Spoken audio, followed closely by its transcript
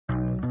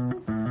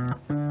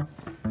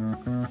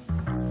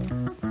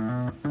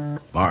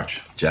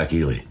March, Jack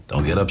Ely.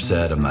 Don't get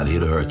upset. I'm not here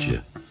to hurt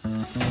you.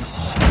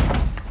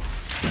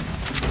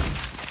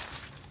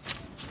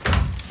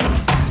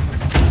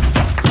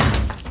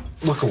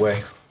 Look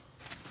away.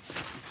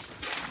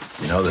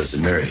 You know there's a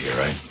mirror here,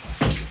 right?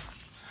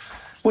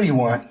 What do you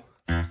want?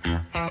 There's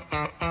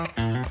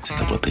a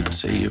couple of people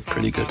say you're a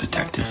pretty good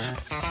detective.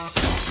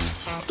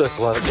 That's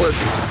a lot of work.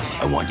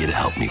 I want you to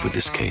help me with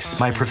this case.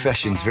 My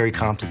profession's very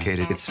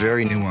complicated. It's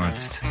very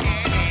nuanced.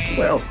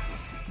 Well,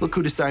 look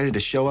who decided to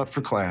show up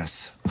for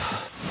class.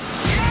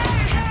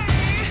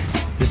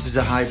 This is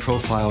a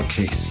high-profile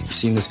case. You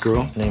seen this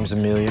girl? Her name's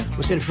Amelia.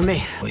 What's in it for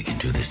me? We can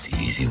do this the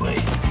easy way.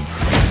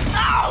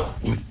 Ow!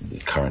 We're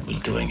currently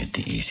doing it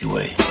the easy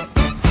way.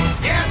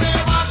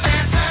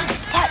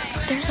 Dad,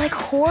 there's like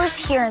whores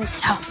here and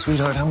stuff.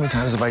 Sweetheart, how many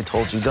times have I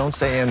told you, don't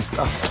say and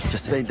stuff.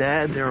 Just say,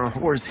 Dad, there are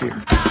whores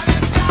here.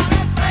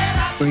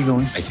 Where are you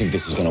going? I think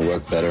this is gonna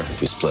work better if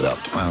we split up.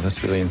 Wow,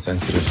 that's really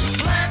insensitive.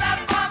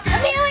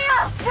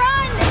 Amelia,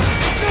 run!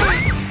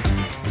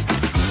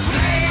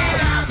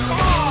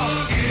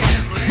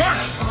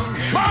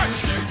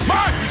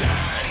 March!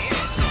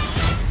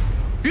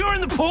 You're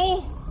in the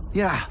pool?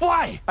 Yeah.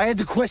 Why? I had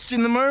to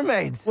question the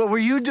mermaids. What were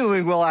you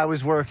doing while I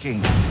was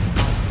working?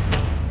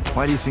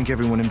 Why do you think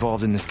everyone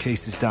involved in this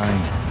case is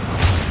dying?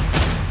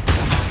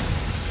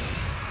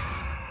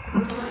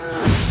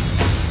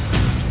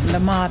 The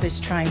mob is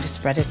trying to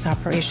spread its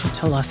operation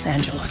to Los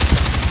Angeles.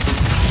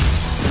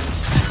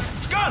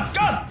 Gun!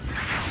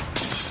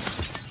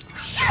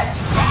 Shit!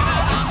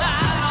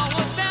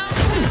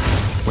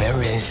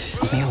 Where is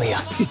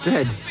Amelia? She's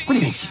dead. What do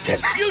you think she's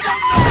dead? You don't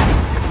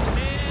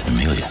know!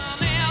 Amelia.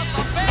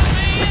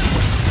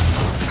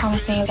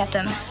 Promise me you'll get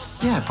them.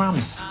 Yeah, I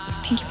promise.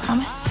 Pinky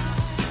promise?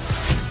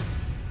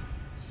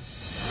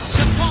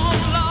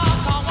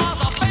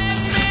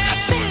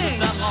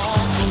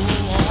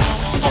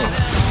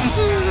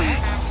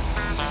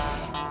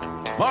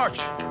 March!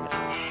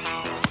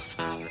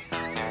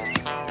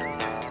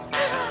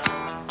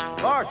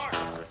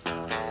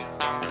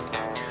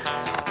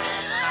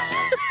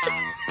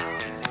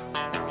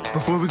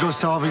 Before we go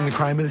solving the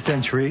crime of the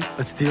century,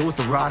 let's deal with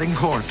the rotting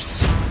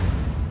corpse.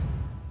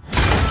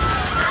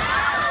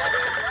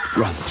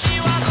 Run.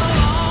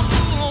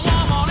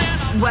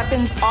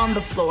 Weapons on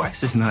the floor.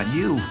 This is not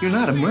you. You're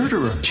not a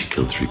murderer. She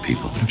killed 3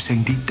 people. I'm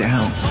saying deep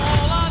down.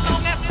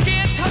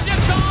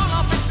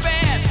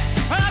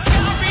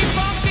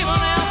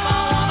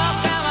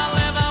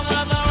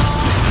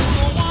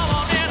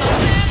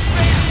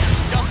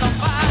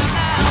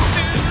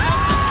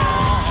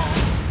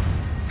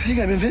 I think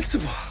I'm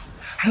invincible.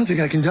 I don't think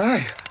I can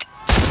die.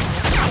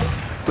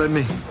 Let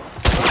me.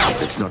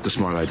 It's not the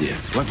smart idea.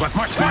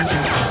 March!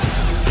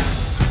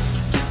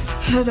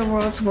 You're the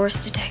world's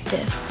worst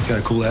detectives. Got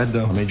a cool head,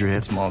 though. I made your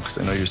head small because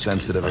I know you're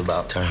sensitive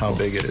about how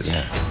big it is.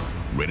 Yeah.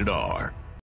 Rated R.